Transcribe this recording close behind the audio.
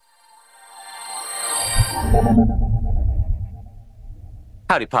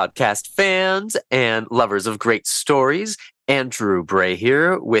Howdy, podcast fans and lovers of great stories. Andrew Bray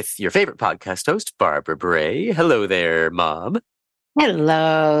here with your favorite podcast host, Barbara Bray. Hello there, Mom.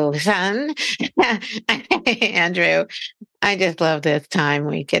 Hello, son. Andrew, I just love this time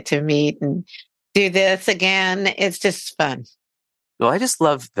we get to meet and do this again. It's just fun. Well, I just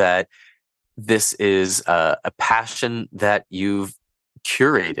love that this is a passion that you've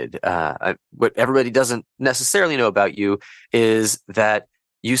curated. What everybody doesn't necessarily know about you is that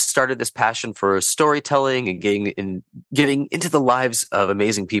you started this passion for storytelling and getting into the lives of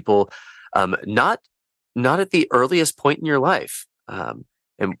amazing people, not at the earliest point in your life. And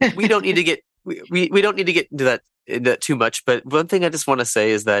we don't need to get we don't need to get into that too much. But one thing I just want to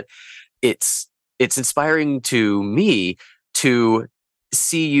say is that it's inspiring to me to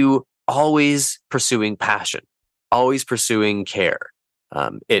see you always pursuing passion, always pursuing care.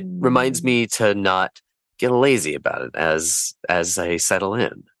 It reminds me to not get lazy about it as I settle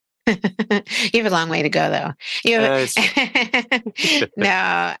in. You have a long way to go, though.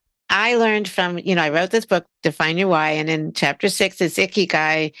 No, I learned from, I wrote this book, Define Your Why, and in chapter 6, it's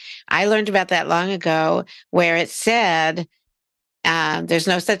Ikigai. I learned about that long ago, where it said there's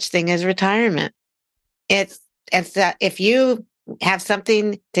no such thing as retirement. It's that if you have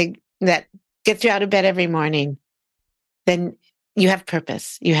something that gets you out of bed every morning, then you have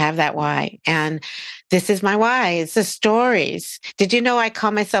purpose. You have that why. And this is my why. It's the stories. Did you know I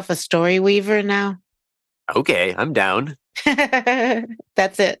call myself a story weaver now? Okay, I'm down.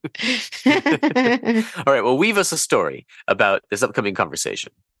 That's it. All right, well, weave us a story about this upcoming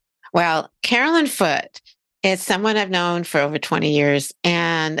conversation. Well, Carolyn Foote is someone I've known for over 20 years,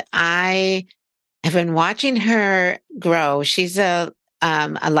 and I have been watching her grow. She's a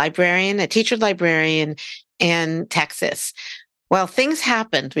librarian, a teacher librarian in Texas. Well, things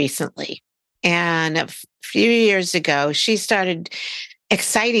happened recently, and a few years ago, she started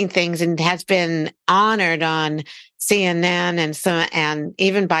exciting things and has been honored on CNN and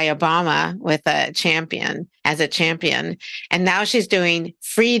even by Obama with as a champion. And now she's doing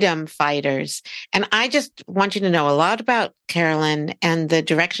freedom fighters. And I just want you to know a lot about Carolyn and the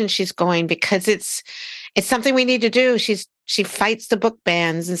direction she's going, because it's something we need to do. She fights the book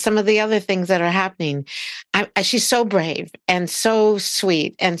bans and some of the other things that are happening. She's so brave and so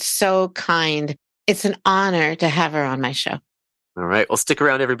sweet and so kind. It's an honor to have her on my show. All right. Well, stick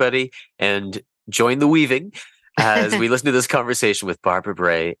around, everybody, and join the weaving as we listen to this conversation with Barbara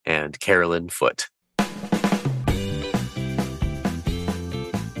Bray and Carolyn Foote.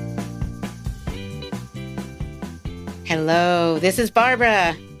 Hello, this is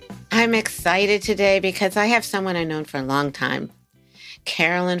Barbara. I'm excited today because I have someone I've known for a long time,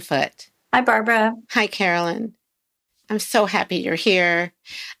 Carolyn Foote. Hi, Barbara. Hi, Carolyn. I'm so happy you're here.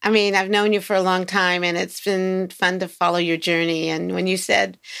 I mean, I've known you for a long time, and it's been fun to follow your journey. And when you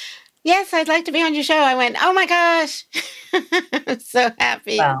said, yes, I'd like to be on your show, I went, oh my gosh. I'm so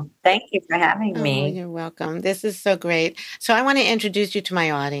happy. Well, thank you for having me. You're welcome. This is so great. So I want to introduce you to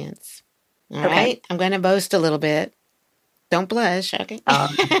my audience. All right. I'm going to boast a little bit. Don't blush, okay?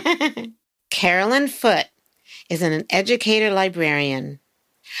 Carolyn Foote is an educator librarian,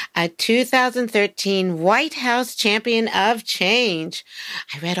 a 2013 White House Champion of Change.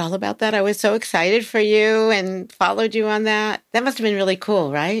 I read all about that. I was so excited for you and followed you on that. That must have been really cool,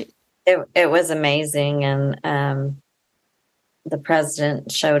 right? It was amazing. And the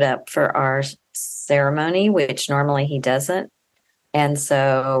president showed up for our ceremony, which normally he doesn't. And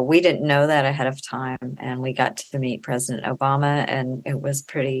so we didn't know that ahead of time. And we got to meet President Obama, and it was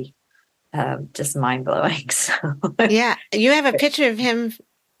pretty just mind-blowing. So yeah, you have a picture of him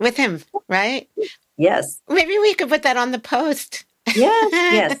with him, right? Yes. Maybe we could put that on the post.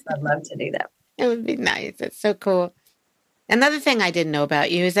 Yes, I'd love to do that. It would be nice. It's so cool. Another thing I didn't know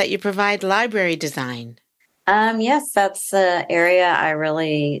about you is that you provide library design. Yes, that's an area I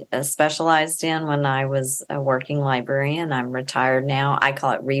really specialized in when I was a working librarian. I'm retired now. I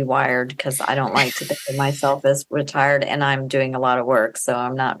call it rewired because I don't like to think of myself as retired, and I'm doing a lot of work, so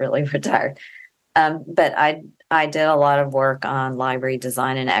I'm not really retired. But I did a lot of work on library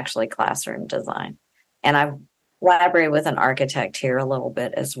design and actually classroom design. And I've collaborated with an architect here a little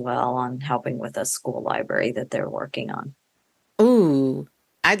bit as well on helping with a school library that they're working on. Ooh,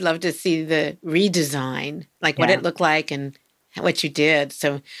 I'd love to see the redesign, like what it looked like and what you did.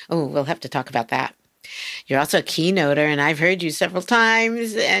 So, we'll have to talk about that. You're also a keynoter, and I've heard you several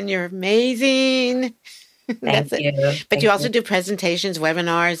times, and you're amazing. Thank you. But you also do presentations,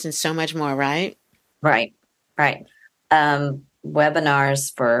 webinars, and so much more, right? Right.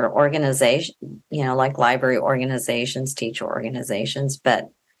 Webinars for organization, like library organizations, teacher organizations, but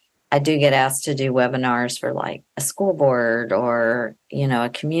I do get asked to do webinars for like a school board or, a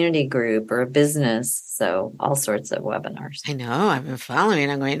community group or a business. So all sorts of webinars. I know. I've been following.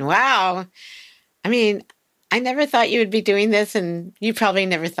 I'm going, wow. I mean, I never thought you would be doing this, and you probably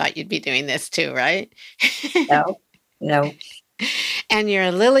never thought you'd be doing this too, right? No. And you're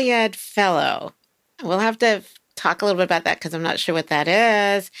a Lilliad Fellow. We'll have to talk a little bit about that because I'm not sure what that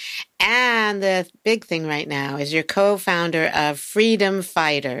is. And the big thing right now is you're co-founder of Freedom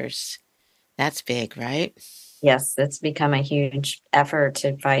Fighters. That's big, right? Yes, it's become a huge effort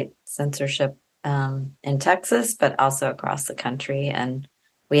to fight censorship in Texas, but also across the country. And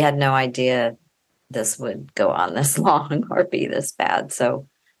we had no idea this would go on this long or be this bad. So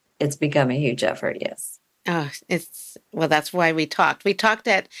it's become a huge effort, yes. Oh, that's why we talked. We talked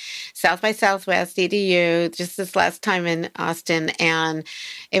at South by Southwest EDU just this last time in Austin. And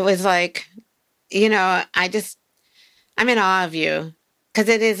it was like, I'm in awe of you because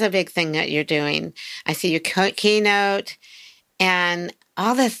it is a big thing that you're doing. I see your keynote and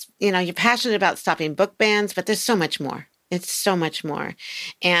all this, you're passionate about stopping book bans, but there's so much more. It's so much more.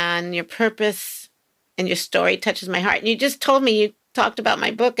 And your purpose and your story touches my heart. And you just told me you talked about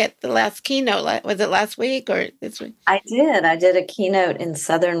my book at the last keynote. Was it last week or this week? I did. I did a keynote in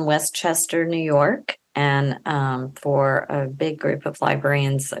Southern Westchester, New York, and for a big group of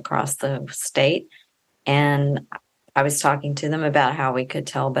librarians across the state. And I was talking to them about how we could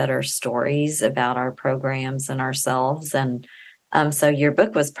tell better stories about our programs and ourselves. And so your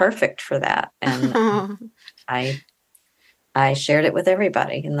book was perfect for that. And I shared it with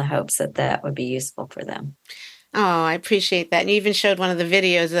everybody in the hopes that that would be useful for them. Oh, I appreciate that. And you even showed one of the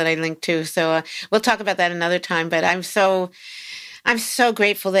videos that I linked to. So we'll talk about that another time. But I'm so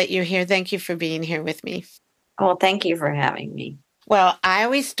grateful that you're here. Thank you for being here with me. Well, thank you for having me. Well, I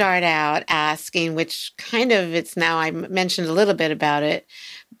always start out asking, which kind of it's now I mentioned a little bit about it,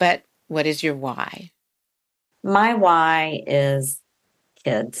 but what is your why? My why is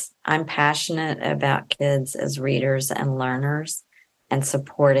kids. I'm passionate about kids as readers and learners and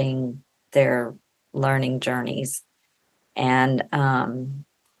supporting their learning journeys. And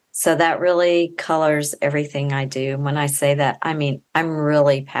so that really colors everything I do. When I say that, I mean, I'm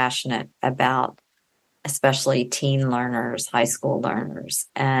really passionate about especially teen learners, high school learners,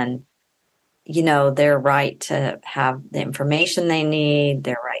 and, their right to have the information they need,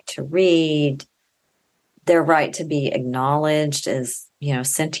 their right to read, their right to be acknowledged as,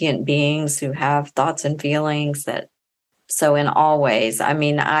 sentient beings who have thoughts and feelings so in all ways, I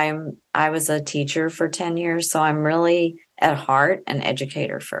mean, I was a teacher for 10 years, so I'm really at heart an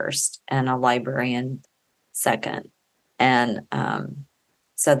educator first and a librarian second. And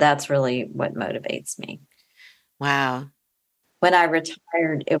so that's really what motivates me. Wow. When I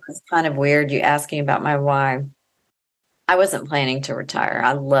retired, it was kind of weird. You asking about my why. I wasn't planning to retire.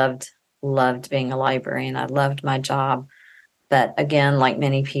 I loved being a librarian. I loved my job. But again, like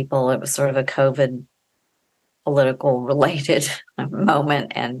many people, it was sort of a COVID political related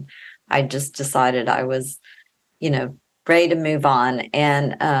moment. And I just decided I was, ready to move on.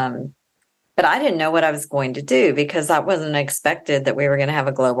 And, but I didn't know what I was going to do because I wasn't expected that we were going to have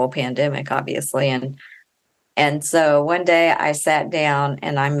a global pandemic, obviously. And so one day I sat down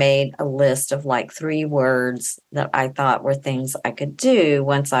and I made a list of like 3 words that I thought were things I could do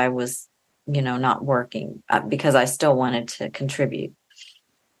once I was, not working because I still wanted to contribute.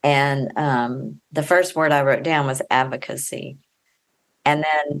 And the first word I wrote down was advocacy. And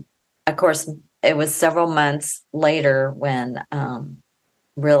then, of course, it was several months later when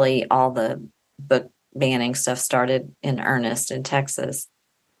really all the book banning stuff started in earnest in Texas.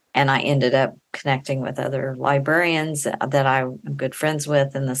 And I ended up connecting with other librarians that I'm good friends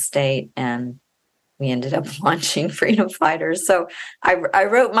with in the state. And we ended up launching Freedom Fighters. So I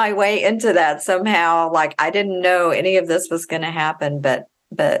wrote my way into that somehow. Like I didn't know any of this was going to happen, but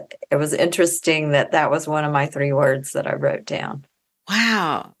it was interesting that was one of my 3 words that I wrote down.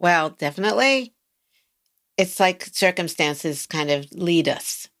 Wow. Well, definitely. It's like circumstances kind of lead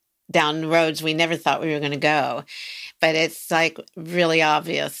us down roads we never thought we were going to go. But it's like really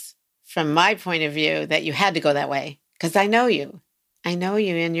obvious from my point of view that you had to go that way because I know you. I know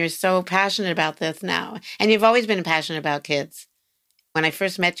you and you're so passionate about this now. And you've always been passionate about kids. When I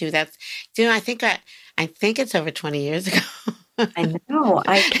first met you, I think it's over 20 years ago. I know.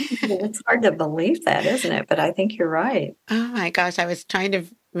 It's hard to believe that, isn't it? But I think you're right. Oh my gosh. I was trying to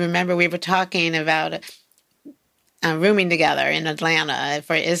remember we were talking about rooming together in Atlanta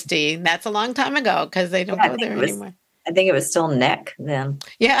for ISTE. That's a long time ago because they don't go there anymore. I think it was still NEC then.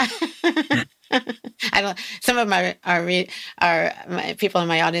 Yeah. Some of my people in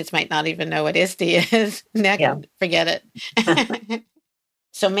my audience might not even know what ISTE is. NEC, yeah. Forget it.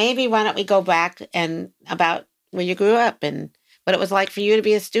 So maybe why don't we go back and about where you grew up and what it was like for you to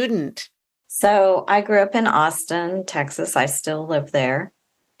be a student? So I grew up in Austin, Texas. I still live there.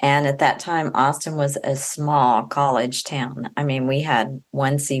 And at that time, Austin was a small college town. I mean, we had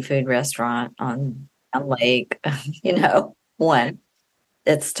one seafood restaurant on a lake, one.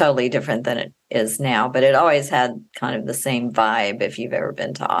 It's totally different than it is now, but it always had kind of the same vibe if you've ever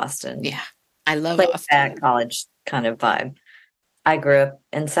been to Austin. Yeah, I love Laid Austin. back college kind of vibe. I grew up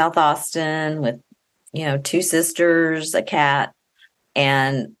in South Austin with, two sisters, a cat,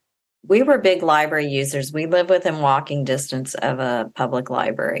 and we were big library users. We live within walking distance of a public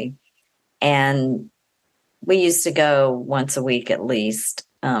library, and we used to go once a week at least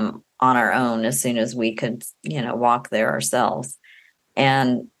on our own as soon as we could, walk there ourselves.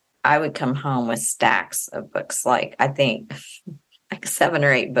 And I would come home with stacks of books, like I think like 7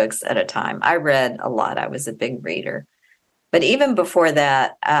 or 8 books at a time. I read a lot. I was a big reader. But even before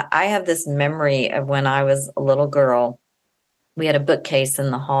that, I have this memory of when I was a little girl. We had a bookcase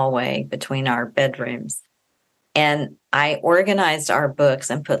in the hallway between our bedrooms. And I organized our books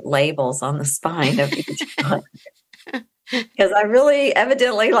and put labels on the spine of each book. Because I really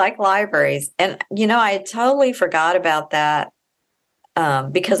evidently like libraries. And, I totally forgot about that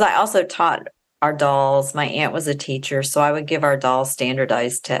because I also taught our dolls. My aunt was a teacher, so I would give our dolls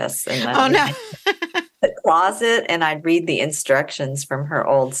standardized tests. And the closet, and I'd read the instructions from her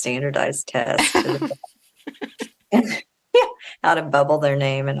old standardized test. How to bubble their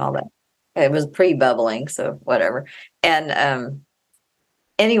name and all that. It was pre-bubbling, so whatever. And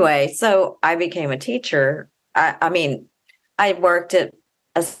anyway, so I became a teacher. I worked at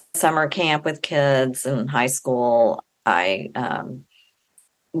a summer camp with kids in high school. I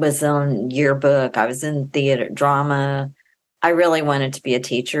was on yearbook. I was in theater, drama. I really wanted to be a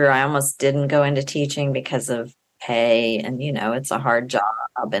teacher. I almost didn't go into teaching because of pay, and it's a hard job,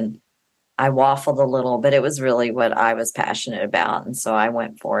 and I waffled a little, but it was really what I was passionate about. And so I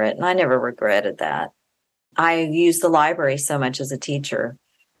went for it, and I never regretted that. I used the library so much as a teacher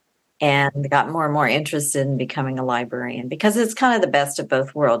and got more and more interested in becoming a librarian because it's kind of the best of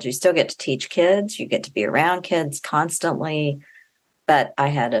both worlds. You still get to teach kids, you get to be around kids constantly. But I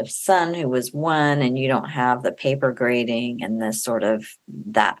had a son who was 1, and you don't have the paper grading and this sort of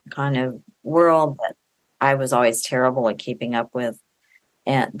that kind of world that I was always terrible at keeping up with,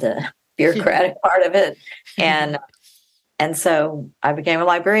 and the bureaucratic part of it. And so I became a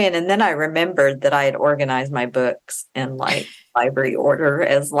librarian, and then I remembered that I had organized my books in like library order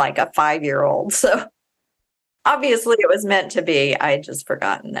as like a 5-year-old. So obviously it was meant to be. I had just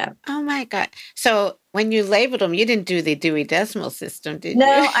forgotten that. Oh my God. So when you labeled them, you didn't do the Dewey Decimal System, did you?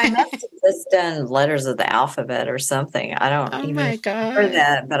 No, I must have just done letters of the alphabet or something. I don't even remember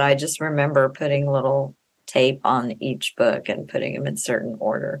that, but I just remember putting little tape on each book and putting them in certain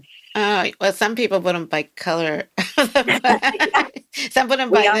order. Well, some people put them by color. Some put them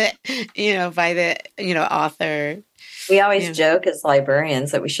by the author. We always joke as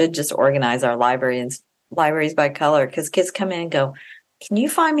librarians that we should just organize our libraries by color, because kids come in and go, "Can you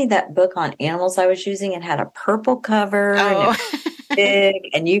find me that book on animals I was using? It had a purple cover and it was big,"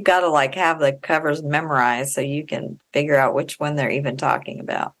 and you've got to like have the covers memorized so you can figure out which one they're even talking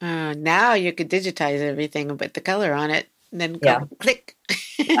about. Now you could digitize everything and put the color on it, and then go click.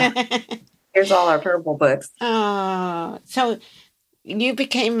 Here's all our purple books. So you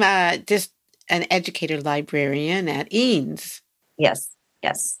became just an educator librarian at Eanes. Yes.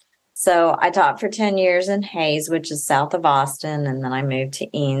 So I taught for 10 years in Hayes, which is south of Austin, and then I moved to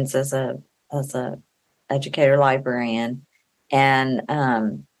Eanes as a educator librarian. And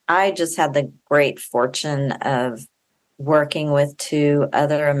I just had the great fortune of working with 2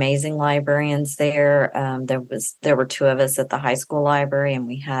 other amazing librarians there. There were 2 of us at the high school library, and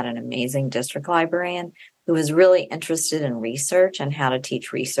we had an amazing district librarian who was really interested in research and how to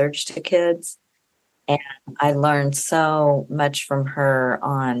teach research to kids. And I learned so much from her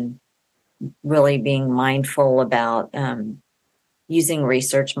on really being mindful about using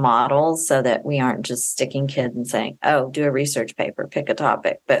research models so that we aren't just sticking kids and saying, "Oh, do a research paper, pick a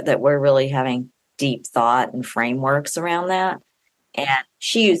topic," but that we're really having deep thought and frameworks around that. And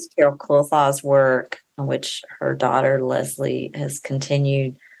she used Carol Clothaw's work, which her daughter Leslie has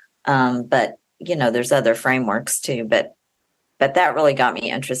continued. But there's other frameworks too. But that really got me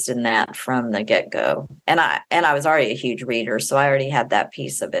interested in that from the get-go. And I was already a huge reader, so I already had that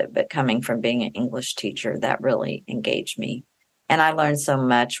piece of it. But coming from being an English teacher, that really engaged me. And I learned so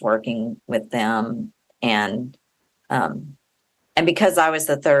much working with them. And because I was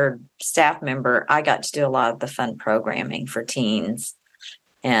the 3rd staff member, I got to do a lot of the fun programming for teens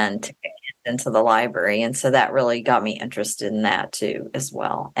and to into the library. And so that really got me interested in that too, as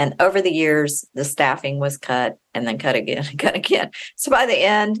well. And over the years, the staffing was cut and then cut again, cut again. So by the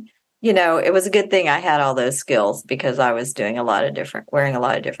end, it was a good thing I had all those skills because I was wearing a lot of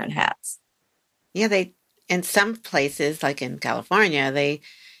different hats. Yeah, in some places, like in California, they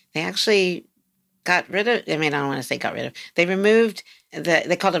actually got rid of, I mean, I don't want to say got rid of, they removed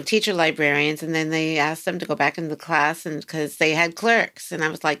they called them teacher librarians, and then they asked them to go back into the class, and because they had clerks. And I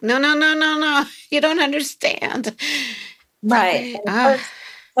was like, no, no, no, no, no, you don't understand. Right.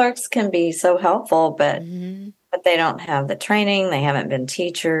 Clerks can be so helpful, but they don't have the training. They haven't been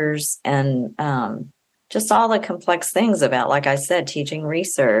teachers, and just all the complex things about, like I said, teaching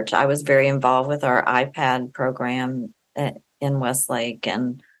research. I was very involved with our iPad program in Westlake,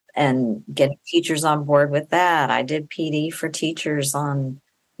 and getting teachers on board with that. I did PD for teachers on,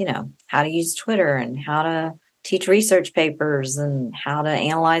 how to use Twitter and how to teach research papers and how to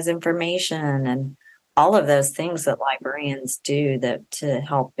analyze information and all of those things that librarians do to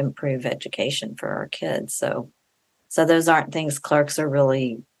help improve education for our kids. So those aren't things clerks are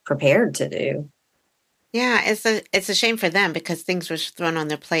really prepared to do. Yeah, it's a shame for them because things were thrown on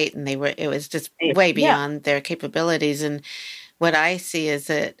their plate and it was just way beyond their capabilities. And what I see is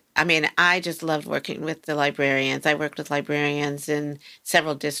that, I mean, I just loved working with the librarians. I worked with librarians in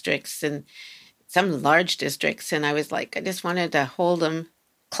several districts and some large districts. And I was like, I just wanted to hold them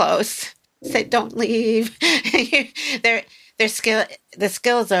close, say, don't leave. The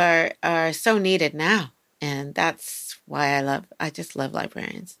skills are so needed now. And that's why I just love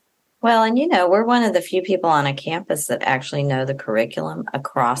librarians. Well, and we're one of the few people on a campus that actually know the curriculum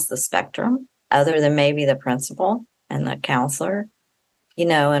across the spectrum, other than maybe the principal and the counselor,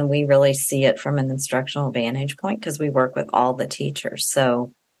 and we really see it from an instructional vantage point because we work with all the teachers.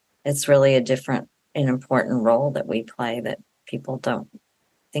 So it's really a different and important role that we play that people don't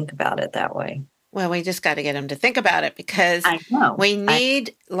think about it that way. Well, we just got to get them to think about it because I know. We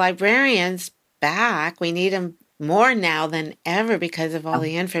need librarians back. We need them more now than ever because of all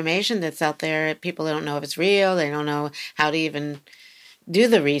the information that's out there. People don't know if it's real. They don't know how to even do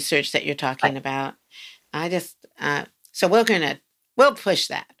the research that you're talking about. So we'll push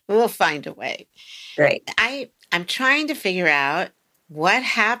that. We'll find a way. Great. I'm trying to figure out what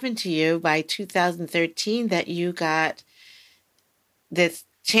happened to you by 2013 that you got this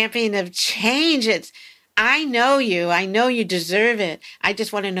champion of change. I know you deserve it. I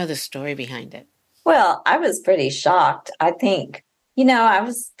just want to know the story behind it. Well, I was pretty shocked. I think, I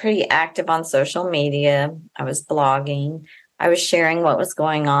was pretty active on social media. I was blogging. I was sharing what was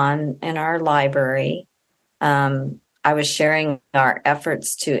going on in our library. I was sharing our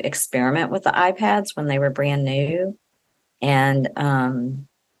efforts to experiment with the iPads when they were brand new. And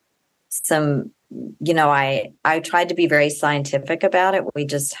I tried to be very scientific about it. We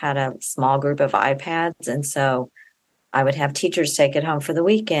just had a small group of iPads. And so I would have teachers take it home for the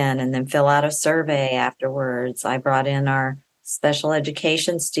weekend and then fill out a survey afterwards. I brought in our special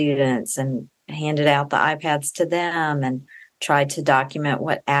education students and handed out the iPads to them and tried to document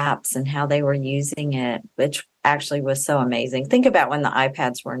what apps and how they were using it, which actually was so amazing. Think about when the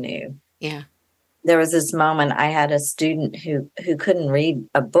iPads were new. Yeah. There was this moment I had a student who couldn't read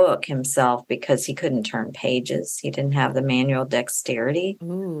a book himself because he couldn't turn pages. He didn't have the manual dexterity.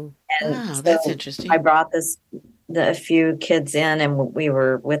 Ooh. And wow, so that's interesting. I brought a few kids in, and we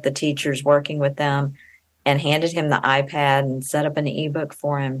were with the teachers working with them and handed him the iPad and set up an ebook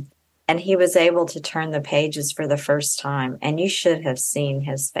for him. And he was able to turn the pages for the first time. And you should have seen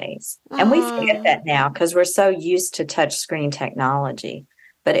his face. And we forget that now because we're so used to touchscreen technology.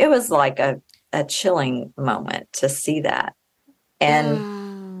 But it was like a chilling moment to see that.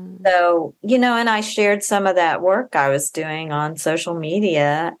 And so, and I shared some of that work I was doing on social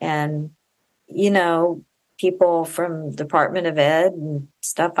media. And, people from Department of Ed and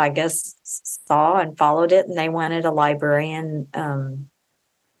stuff, I guess, saw and followed it. And they wanted a librarian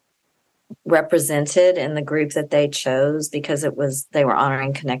represented in the group that they chose because they were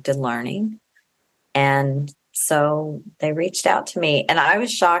honoring connected learning. And so they reached out to me, and I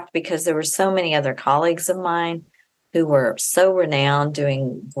was shocked because there were so many other colleagues of mine who were so renowned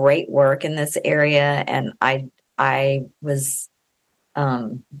doing great work in this area. And I was,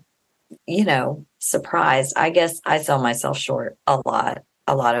 surprised. I guess I sell myself short a lot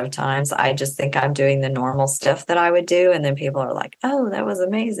of times. I just think I'm doing the normal stuff that I would do. And then people are like, oh, that was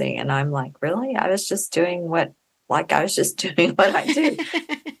amazing. And I'm like, really? I was just doing what I do.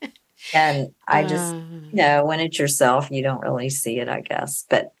 And I just, when it's yourself, you don't really see it, I guess.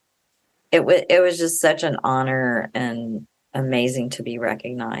 But it was just such an honor and amazing to be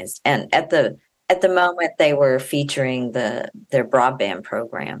recognized. And at At the moment, they were featuring their broadband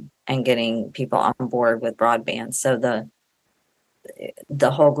program and getting people on board with broadband. So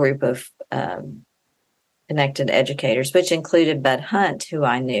the whole group of connected educators, which included Bud Hunt, who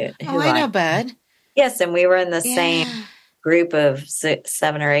I knew. Oh, I know Bud. Yes, and we were in the Yeah. same group of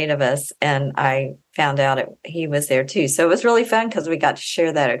 7 or 8 of us, and I found out he was there too. So it was really fun because we got to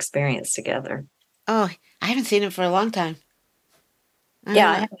share that experience together. Oh, I haven't seen him for a long time. I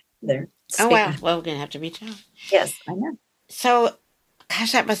haven't either. Oh, wow. Well, we're going to have to reach out. Yes, I know. So,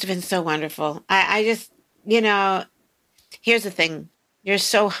 gosh, that must have been so wonderful. I just, here's the thing. You're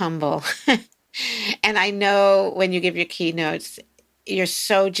so humble. And I know when you give your keynotes, you're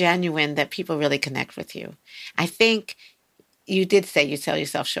so genuine that people really connect with you. I think you did say you sell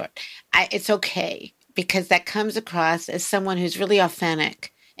yourself short. It's okay, because that comes across as someone who's really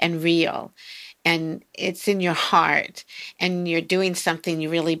authentic and real. And it's in your heart, and you're doing something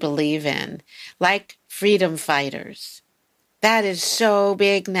you really believe in, like freedom fighters. That is so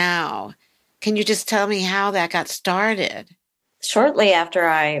big now. Can you just tell me how that got started? Shortly after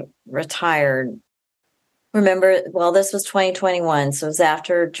I retired, remember, well, this was 2021, so it was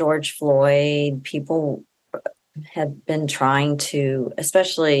after George Floyd. People had been trying to,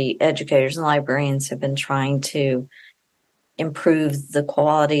 especially educators and librarians, have been trying to improve the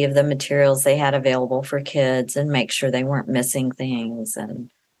quality of the materials they had available for kids and make sure they weren't missing things, and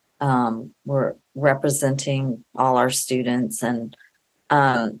were representing all our students. And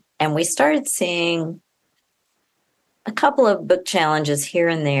we started seeing a couple of book challenges here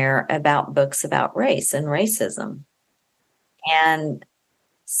and there about books about race and racism. And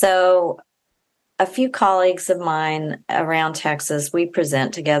so a few colleagues of mine around Texas, we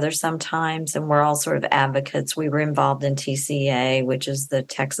present together sometimes, and we're all sort of advocates. We were involved in TCA, which is the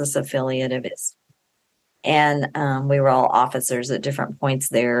Texas affiliate of it. And we were all officers at different points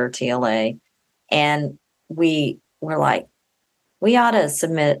there, TLA. And we were like, we ought to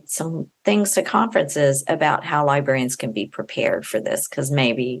submit some things to conferences about how librarians can be prepared for this, because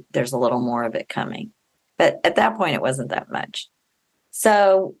maybe there's a little more of it coming. But at that point, it wasn't that much.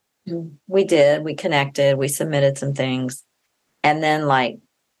 So we connected, we submitted some things. And then,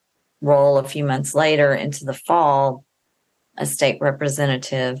 roll a few months later into the fall, a state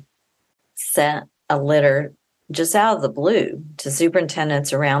representative sent a letter just out of the blue to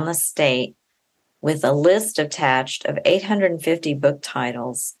superintendents around the state with a list attached of 850 book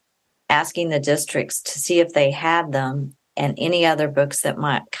titles, asking the districts to see if they had them and any other books that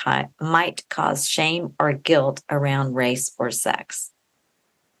might cause shame or guilt around race or sex.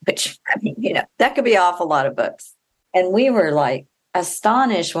 Which, that could be an awful lot of books. And we were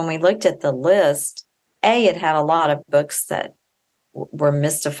astonished when we looked at the list. It had a lot of books that were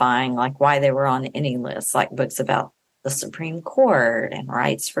mystifying, like why they were on any list, like books about the Supreme Court and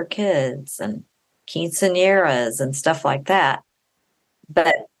rights for kids and quinceañeras and stuff like that.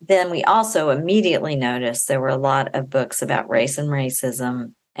 But then we also immediately noticed there were a lot of books about race and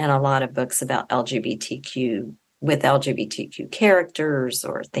racism, and a lot of books about LGBTQ, with LGBTQ characters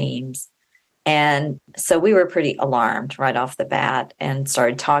or themes. And so we were pretty alarmed right off the bat and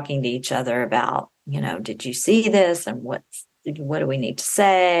started talking to each other about, did you see this, and what do we need to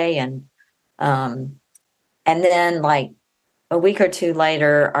say? And then a week or two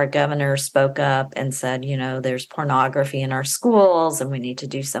later, our governor spoke up and said, there's pornography in our schools and we need to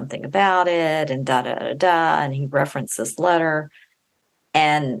do something about it, and and he referenced this letter.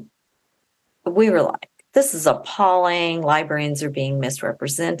 And we were like, this is appalling. Librarians are being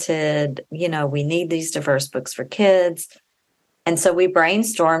misrepresented. We need these diverse books for kids. And so we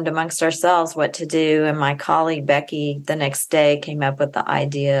brainstormed amongst ourselves what to do. And my colleague, Becky, the next day came up with the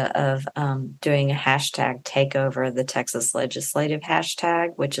idea of doing a hashtag takeover, the Texas legislative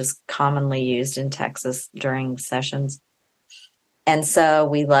hashtag, which is commonly used in Texas during sessions. And so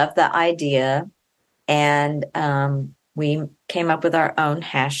we loved the idea. And we came up with our own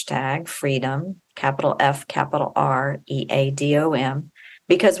hashtag, FReadom, capital F, capital R, EADOM,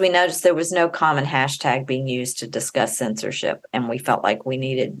 because we noticed there was no common hashtag being used to discuss censorship, and we felt like we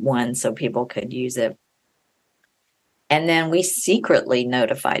needed one so people could use it. And then we secretly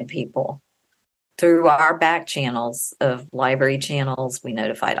notified people through our back channels of library channels. We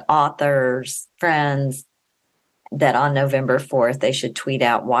notified authors, friends, that on November 4th, they should tweet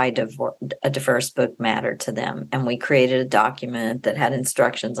out why a diverse book mattered to them. And we created a document that had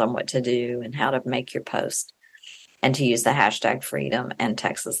instructions on what to do and how to make your post, and to use the hashtag Freedom and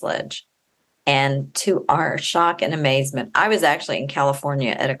Texas Ledge. And to our shock and amazement, I was actually in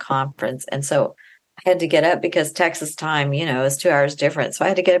California at a conference. And so I had to get up because Texas time, is 2 hours different. So I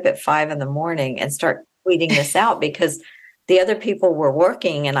had to get up at 5 a.m. and start tweeting this out because the other people were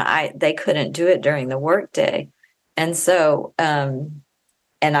working and they couldn't do it during the workday. And so, and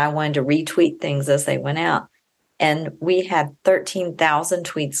I wanted to retweet things as they went out. And we had 13,000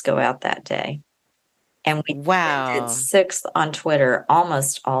 tweets go out that day. And we did sixth on Twitter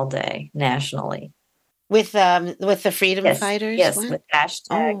almost all day nationally. With the freedom fighters? Yes, what? with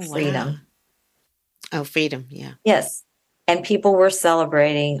hashtag freedom. Oh, freedom, yeah. Yes. And people were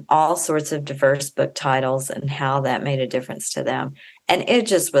celebrating all sorts of diverse book titles and how that made a difference to them. And it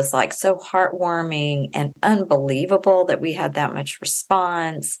just was like so heartwarming and unbelievable that we had that much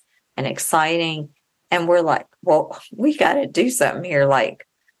response and exciting. And we're like, well, we got to do something here. Like,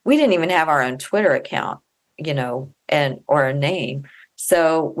 we didn't even have our own Twitter account, you know, or a name.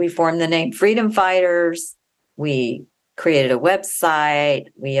 So we formed the name Freedom Fighters. We created a website.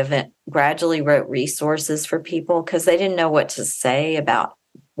 We gradually wrote resources for people because they didn't know what to say about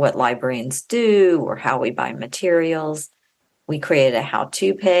what librarians do or how we buy materials. We created a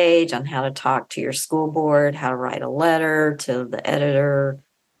how-to page on how to talk to your school board, how to write a letter to the editor,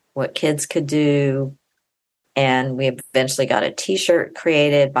 what kids could do. And we eventually got a T-shirt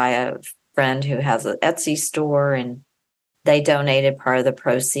created by a friend who has an Etsy store, and they donated part of the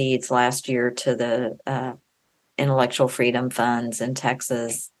proceeds last year to the intellectual freedom funds in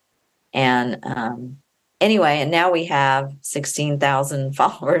Texas. And anyway, and now we have 16,000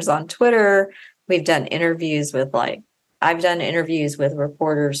 followers on Twitter. We've done interviews with I've done interviews with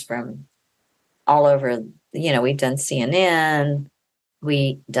reporters from all over, you know, we've done CNN,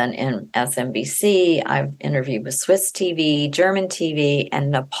 we done MSNBC. I've interviewed with Swiss TV, German TV, and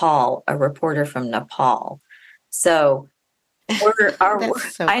Nepal, a reporter from Nepal. So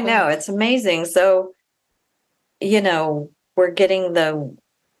I know, it's amazing. So, you know, we're getting the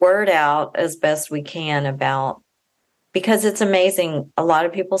word out as best we can about, because it's amazing. A lot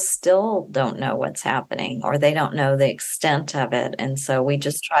of people still don't know what's happening, or they don't know the extent of it. And so we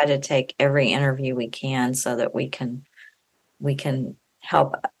just try to take every interview we can so that we can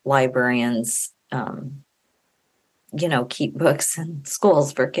help librarians, you know, keep books in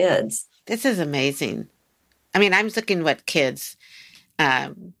schools for kids. This is amazing. I mean, I'm looking at kids,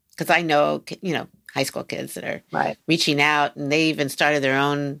 because I know, you know, high school kids that are reaching out, and they even started their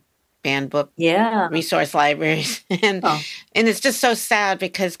own banned book resource libraries. And it's just so sad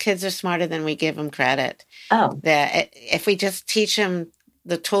because kids are smarter than we give them credit. Oh. That if we just teach them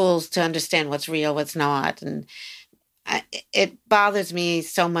the tools to understand what's real, what's not. And it bothers me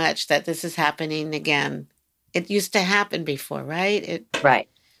so much that this is happening again. It used to happen before, right? Right.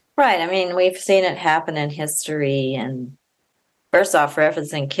 I mean, we've seen it happen in history. And first off,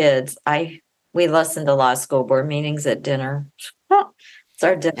 referencing kids, we listen to a lot of school board meetings at dinner. It's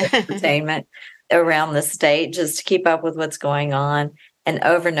our dinner entertainment around the state just to keep up with what's going on. And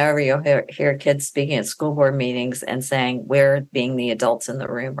over you'll hear kids speaking at school board meetings and saying, we're being the adults in the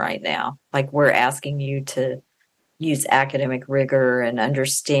room right now. Like, we're asking you to use academic rigor and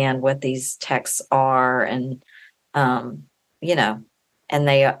understand what these texts are. And, you know, and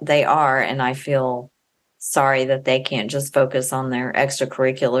they are. And I feel sorry that they can't just focus on their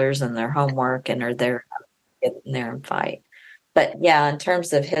extracurriculars and their homework and are there, get in there and fight. But yeah, in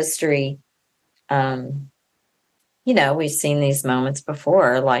terms of history, you know, we've seen these moments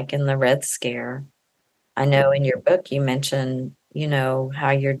before, like in the Red Scare. I know in your book you mentioned, you know,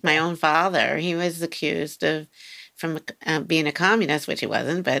 how my own father, he was accused of from being a communist, which he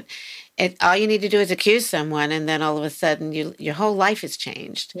wasn't, but all you need to do is accuse someone, and then all of a sudden your whole life has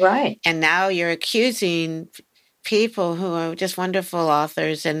changed. Right. And now you're accusing people who are just wonderful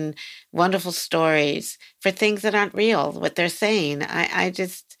authors and wonderful stories for things that aren't real, what they're saying. I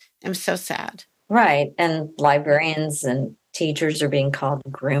just am so sad. Right. And librarians and teachers are being called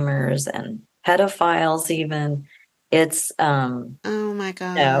groomers and pedophiles even. It's oh my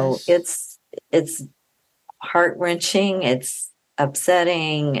gosh. You know, it's heart-wrenching, it's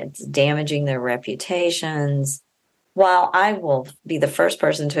upsetting, it's damaging their reputations. While I will be the first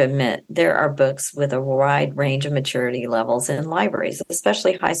person to admit there are books with a wide range of maturity levels in libraries,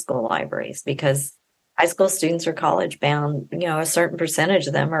 especially high school libraries, because high school students are college bound. You know, a certain percentage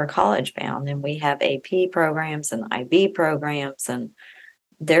of them are college bound, and we have AP programs and IB programs, and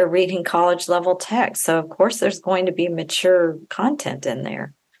they're reading college level text. So of course there's going to be mature content in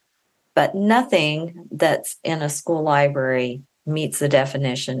there, but nothing that's in a school library meets the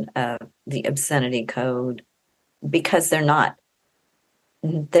definition of the obscenity code, because they're not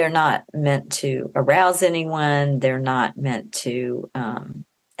meant to arouse anyone. They're not meant to,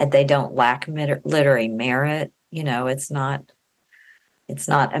 they don't lack literary merit. You know, it's not It's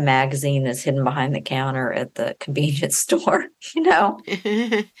not a magazine that's hidden behind the counter at the convenience store, you know?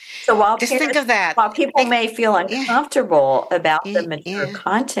 So Just think of that. while people may feel Yeah, uncomfortable about the mature yeah,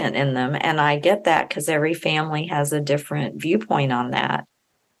 content in them, and I get that because every family has a different viewpoint on that,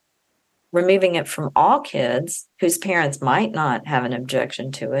 removing it from all kids whose parents might not have an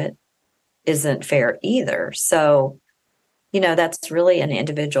objection to it isn't fair either. So, that's really an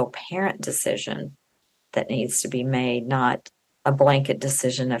individual parent decision that needs to be made, not a blanket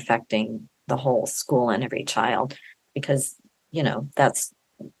decision affecting the whole school and every child, because, that's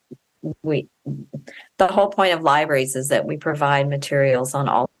the whole point of libraries is that we provide materials on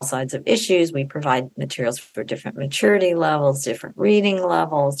all sides of issues. We provide materials for different maturity levels, different reading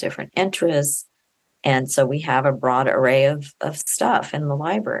levels, different interests. And so we have a broad array of stuff in the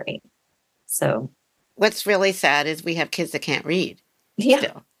library. So what's really sad is we have kids that can't read yeah,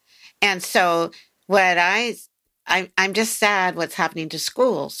 still. And so what I'm just sad what's happening to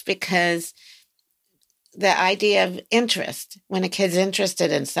schools, because the idea of interest, when a kid's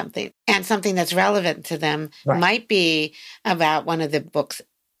interested in something and something that's relevant to them, right. might be about one of the books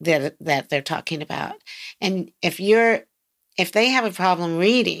that they're talking about. And if they have a problem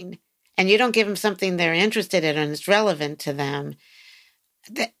reading and you don't give them something they're interested in and it's relevant to them,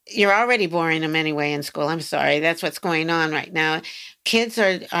 you're already boring them anyway in school. I'm sorry. That's what's going on right now. Kids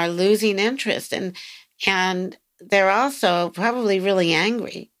are losing interest, and they're also probably really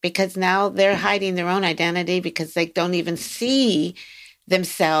angry because now they're hiding their own identity because they don't even see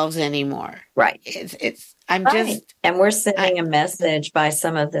themselves anymore. Right. I'm right. just. And we're sending a message by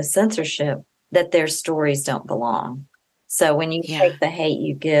some of the censorship that their stories don't belong. So when you take The Hate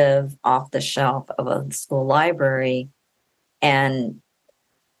U Give off the shelf of a school library and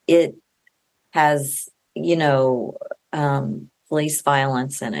it has, police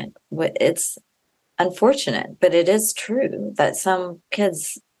violence in it, it's unfortunate, but it is true that some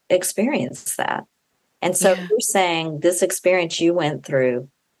kids experience that. And so you're saying this experience you went through,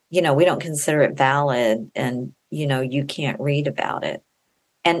 we don't consider it valid and, you can't read about it.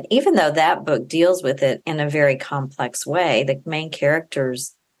 And even though that book deals with it in a very complex way, the main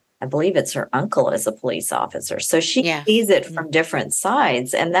characters, I believe it's her uncle is a police officer. So she sees it from different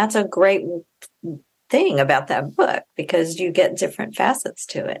sides. And that's a great thing about that book because you get different facets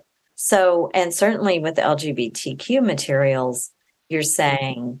to it. So, and certainly with the LGBTQ materials, you're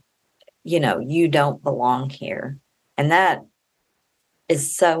saying, you don't belong here. And that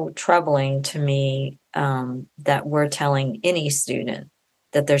is so troubling to me, that we're telling any student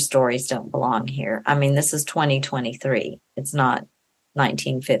that their stories don't belong here. I mean, this is 2023. It's not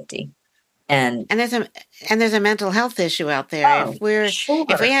 1950. And there's a mental health issue out there.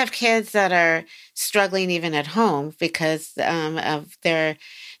 If we have kids that are struggling even at home because of their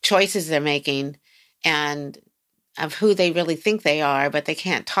choices they're making and of who they really think they are, but they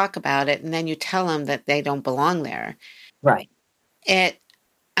can't talk about it, and then you tell them that they don't belong there. Right.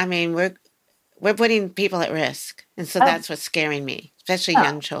 We're putting people at risk, and so that's what's scaring me, especially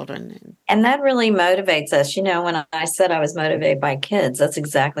young children. And that really motivates us. When I said I was motivated by kids, that's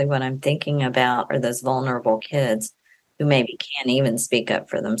exactly what I'm thinking about, are those vulnerable kids who maybe can't even speak up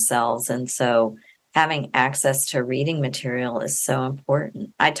for themselves. And so having access to reading material is so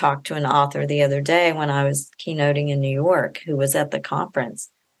important. I talked to an author the other day when I was keynoting in New York who was at the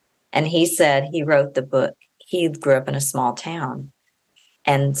conference, and he said he wrote the book. He grew up in a small town.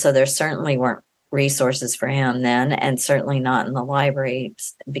 And so there certainly weren't resources for him then, and certainly not in the library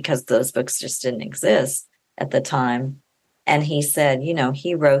because those books just didn't exist at the time. And he said,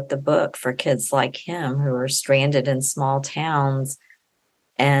 he wrote the book for kids like him who are stranded in small towns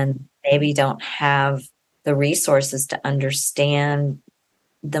and maybe don't have the resources to understand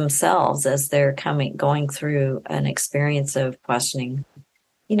themselves as they're going through an experience of questioning,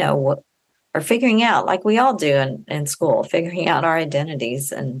 what, or figuring out, like we all do in school, figuring out our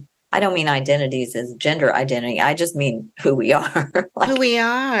identities. And I don't mean identities as gender identity. I just mean who we are. Who we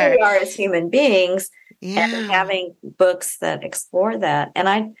are as human beings. And having books that explore that.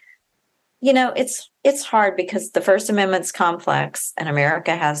 And it's hard because the First Amendment's complex and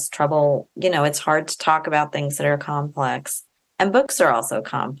America has trouble. It's hard to talk about things that are complex, and books are also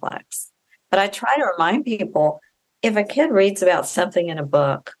complex. But I try to remind people, if a kid reads about something in a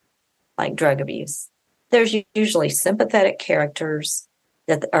book, like drug abuse, there's usually sympathetic characters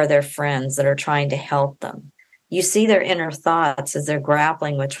that are their friends that are trying to help them. You see their inner thoughts as they're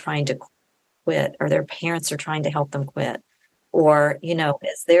grappling with trying to quit, or their parents are trying to help them quit, or,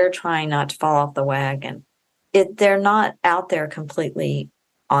 as they're trying not to fall off the wagon. They're not out there completely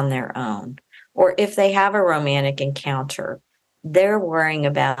on their own. Or if they have a romantic encounter, they're worrying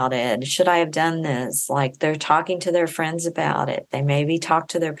about it. Should I have done this? Like they're talking to their friends about it. They maybe talk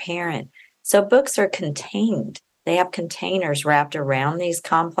to their parent. So books are contained. They have containers wrapped around these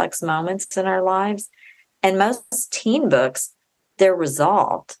complex moments in our lives. And most teen books, they're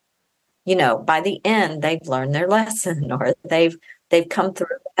resolved. By the end, they've learned their lesson, or they've come through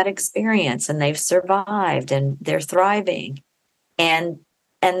that experience and they've survived and they're thriving. And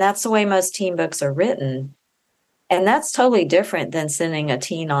that's the way most teen books are written. And that's totally different than sending a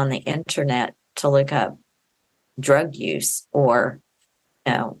teen on the internet to look up drug use or,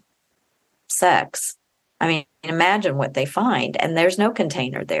 sex. I mean, imagine what they find. And there's no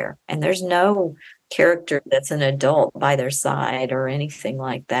container there. And there's no character that's an adult by their side or anything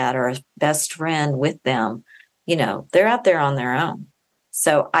like that, or a best friend with them. They're out there on their own.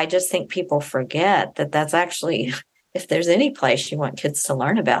 So I just think people forget that that's actually, if there's any place you want kids to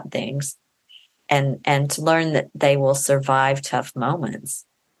learn about things and to learn that they will survive tough moments,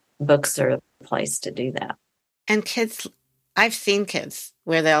 books are the place to do that. And kids, I've seen kids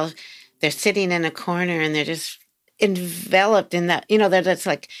where they're sitting in a corner and they're just enveloped in that, they're just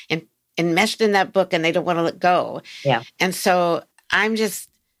like enmeshed in that book and they don't want to let go. Yeah. And so I'm just,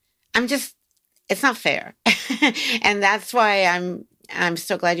 it's not fair. And that's why I'm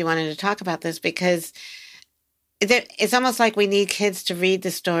so glad you wanted to talk about this, because it's almost like we need kids to read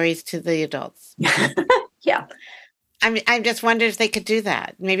the stories to the adults. Yeah. I just wonder if they could do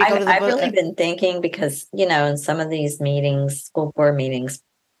that. Maybe go to the I've book. really been thinking because, in some of these meetings, school board meetings,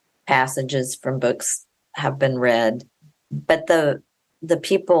 passages from books have been read, but the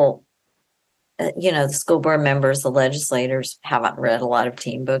people, the school board members, the legislators haven't read a lot of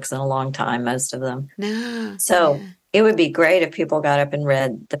teen books in a long time, most of them. No. So yeah. It would be great if people got up and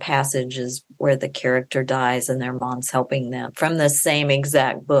read the passages where the character dies and their mom's helping them from the same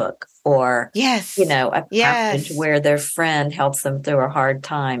exact book, or, Yes. A passage where their friend helps them through a hard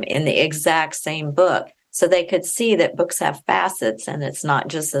time in the exact same book. So they could see that books have facets and it's not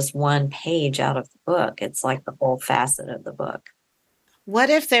just this one page out of the book. It's like the whole facet of the book. What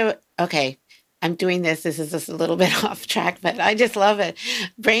if okay, I'm doing this. This is just a little bit off track, but I just love it.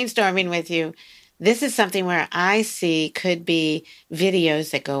 Brainstorming with you. This is something where I see could be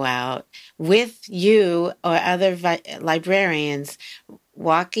videos that go out with you or other librarians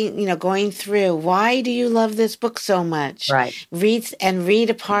walking, going through, why do you love this book so much? Right. Read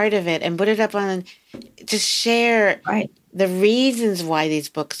a part of it and put it up on, just share the reasons why these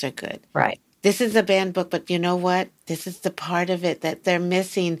books are good. Right. This is a banned book, but you know what? This is the part of it that they're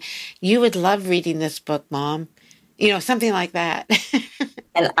missing. You would love reading this book, Mom. Something like that.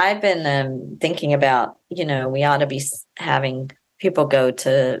 And I've been thinking about, we ought to be having people go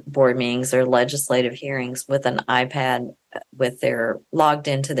to board meetings or legislative hearings with an iPad with their logged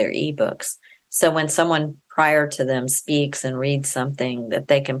into their ebooks. So when someone prior to them speaks and reads something, that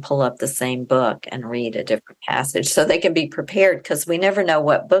they can pull up the same book and read a different passage so they can be prepared, because we never know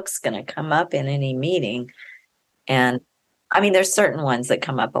what book's going to come up in any meeting. And I mean, there's certain ones that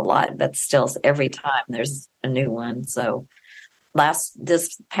come up a lot, but still every time there's a new one. So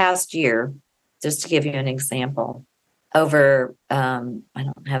this past year, just to give you an example, over, I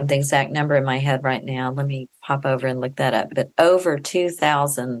don't have the exact number in my head right now. Let me pop over and look that up. But over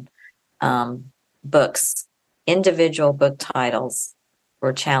 2,000 books, individual book titles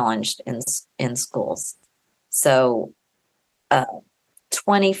were challenged in schools. So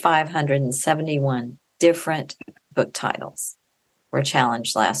 2,571 different book titles were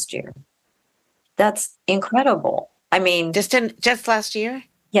challenged last year. That's incredible. I mean, just last year?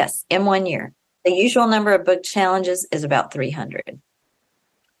 Yes, in 1 year. The usual number of book challenges is about 300.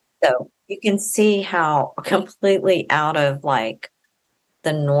 So you can see how completely out of like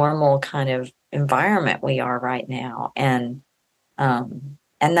the normal kind of environment we are right now. And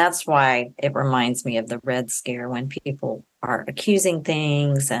that's why it reminds me of the Red Scare, when people are accusing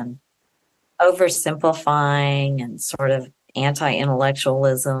things and oversimplifying and sort of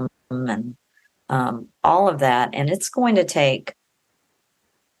anti-intellectualism and all of that. And it's going to take,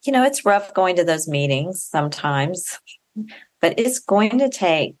 it's rough going to those meetings sometimes, but it's going to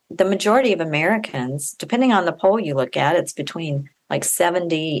take the majority of Americans, depending on the poll you look at, it's between like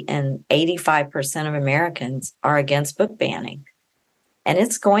 70 and 85% of Americans are against book banning. And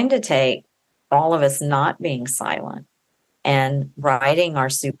it's going to take all of us not being silent and writing our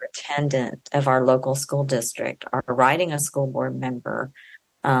superintendent of our local school district, or writing a school board member,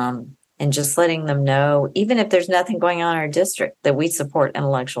 and just letting them know, even if there's nothing going on in our district, that we support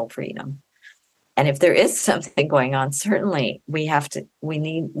intellectual freedom. And if there is something going on, certainly we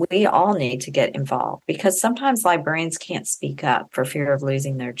all need to get involved, because sometimes librarians can't speak up for fear of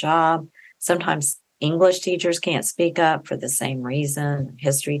losing their job. Sometimes, English teachers can't speak up for the same reason,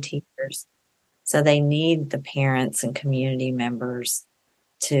 history teachers. So they need the parents and community members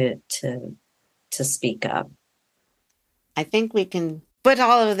to speak up. I think we can put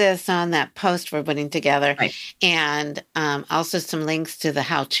all of this on that post we're putting together, Right. and also some links to the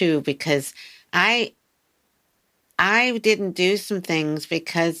how-to, because I didn't do some things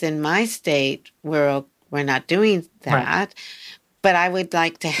because in my state we're not doing that, Right. but I would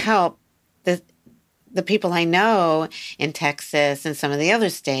like to help the people I know in Texas and some of the other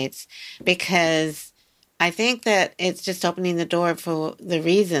states, because I think that it's just opening the door for the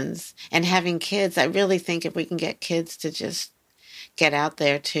reasons, and having kids. I really think if we can get kids to just get out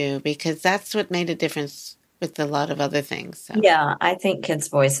there too, because that's what made a difference with a lot of other things. So. Yeah, I think kids'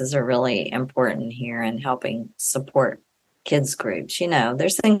 voices are really important here in helping support kids groups.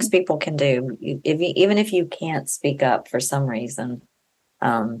 There's things people can do. Even if you can't speak up for some reason,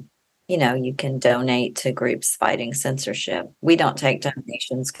 you can donate to groups fighting censorship. We don't take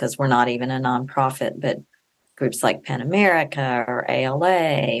donations because we're not even a nonprofit, but groups like PEN America or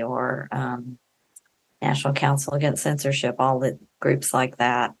ALA or National Council Against Censorship, all the groups like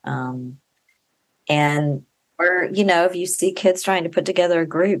that. Or, if you see kids trying to put together a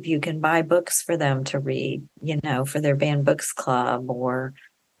group, you can buy books for them to read, for their banned books club, or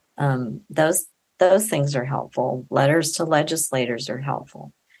those things are helpful. Letters to legislators are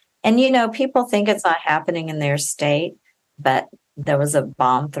helpful. And, people think it's not happening in their state, but there was a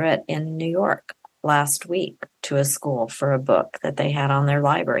bomb threat in New York last week to a school for a book that they had on their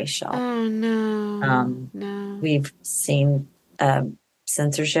library shelf. Oh, no. No. We've seen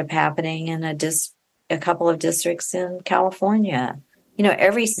censorship happening in a couple of districts in California.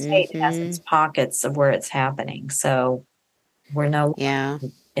 Every state has its pockets of where it's happening. So we're no longer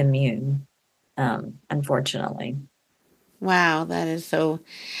immune, unfortunately. Wow, that is so.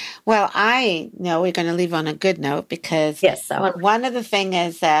 Well, I know we're going to leave on a good note, because one of the things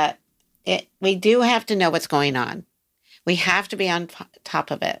is that we do have to know what's going on. We have to be on top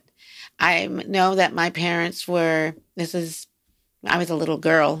of it. I know that my parents I was a little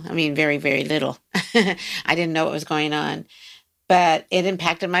girl. I mean, very, very little. I didn't know what was going on. But it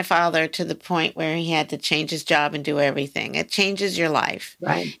impacted my father to the point where he had to change his job and do everything. It changes your life.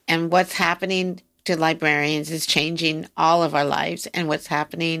 Right. And what's happening to librarians is changing all of our lives. And what's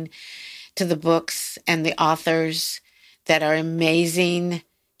happening to the books and the authors that are amazing,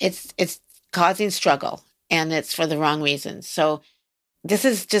 it's causing struggle, and it's for the wrong reasons. So this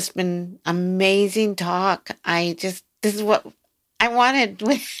has just been amazing talk. This is what I wanted.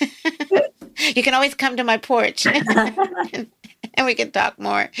 You can always come to my porch and we can talk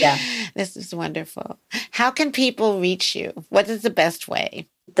more. Yeah. This is wonderful. How can people reach you? What is the best way?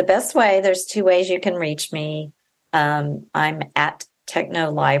 The best way, there's two ways you can reach me. I'm at Techno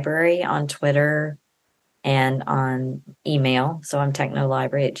Library on Twitter and on email. So I'm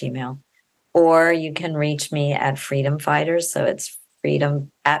technolibrary@gmail.com. Or you can reach me at Freedom Fighters. So it's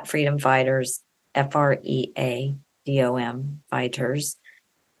Freedom at Freedom Fighters, FREADOM Fighters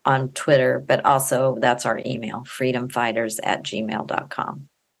on Twitter. But also that's our email, freedomfighters@gmail.com.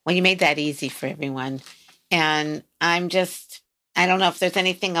 Well, you made that easy for everyone. And I don't know if there's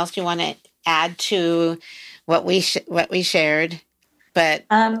anything else you want to add to what we shared, but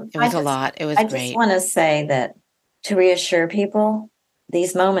it was a lot. It was great. I just want to say that to reassure people,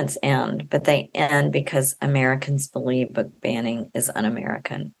 these moments end, but they end because Americans believe book banning is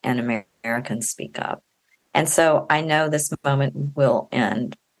un-American, and Americans speak up. And so I know this moment will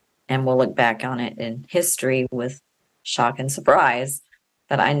end, and we'll look back on it in history with shock and surprise,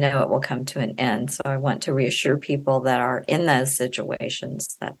 but I know it will come to an end. So I want to reassure people that are in those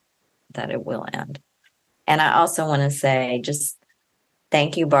situations that it will end. And I also want to say just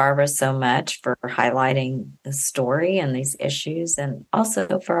thank you, Barbara, so much for highlighting the story and these issues, and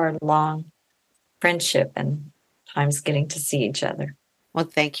also for our long friendship and times getting to see each other. Well,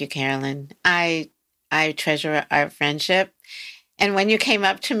 thank you, Carolyn. I treasure our friendship. And when you came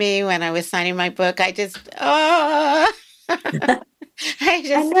up to me when I was signing my book, I know.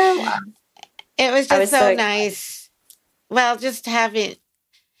 It was just so nice. Well, just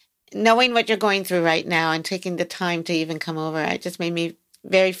knowing what you're going through right now and taking the time to even come over, it just made me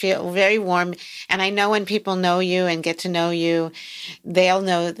feel very warm. And I know when people know you and get to know you, they'll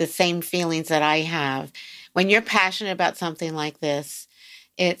know the same feelings that I have. When you're passionate about something like this,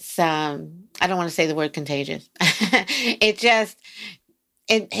 it's, I don't want to say the word contagious.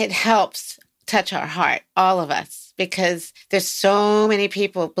 It helps touch our heart, all of us, because there's so many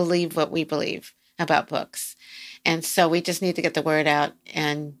people believe what we believe about books. And so we just need to get the word out,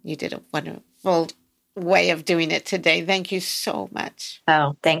 and you did a wonderful way of doing it today. Thank you so much.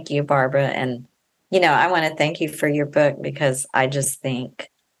 Oh, thank you, Barbara. And I want to thank you for your book because I just think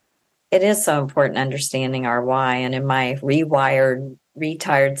it is so important understanding our why. And in my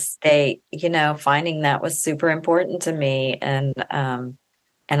retired state, finding that was super important to me. And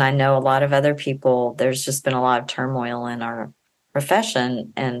I know a lot of other people, there's just been a lot of turmoil in our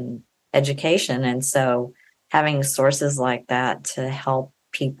profession and education. And so having sources like that to help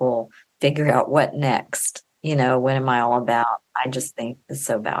people figure out what next, what am I all about? I just think is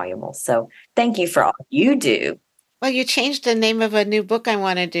so valuable. So thank you for all you do. Well, you changed the name of a new book I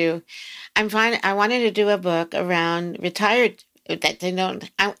want to do. I wanted to do a book around retired that they don't.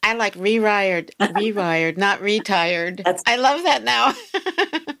 I like rewired, not retired. I love that now.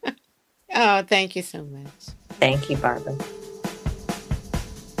 Oh, thank you so much. Thank you, Barbara.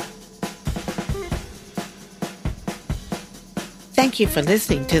 Thank you for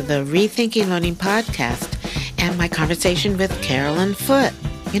listening to the Rethinking Learning podcast and my conversation with Carolyn Foote.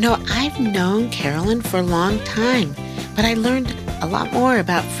 I've known Carolyn for a long time, but I learned a lot more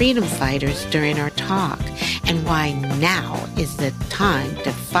about freedom fighters during our talk and why now is the time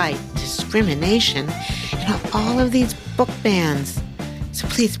to fight discrimination and all of these book bans. So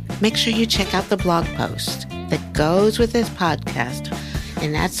please make sure you check out the blog post that goes with this podcast,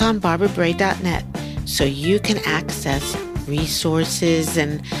 and that's on barbarabray.net, so you can access resources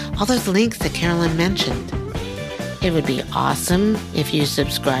and all those links that Carolyn mentioned. It would be awesome if you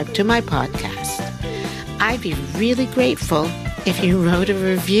subscribe to my podcast. I'd be really grateful if you wrote a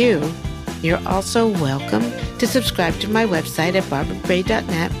review. You're also welcome to subscribe to my website at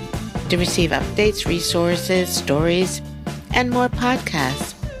barbarabray.net to receive updates, resources, stories, and more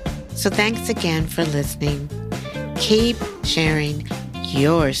podcasts. So thanks again for listening. Keep sharing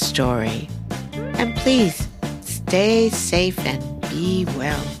your story. And please stay safe and be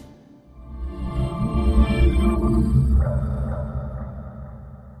well.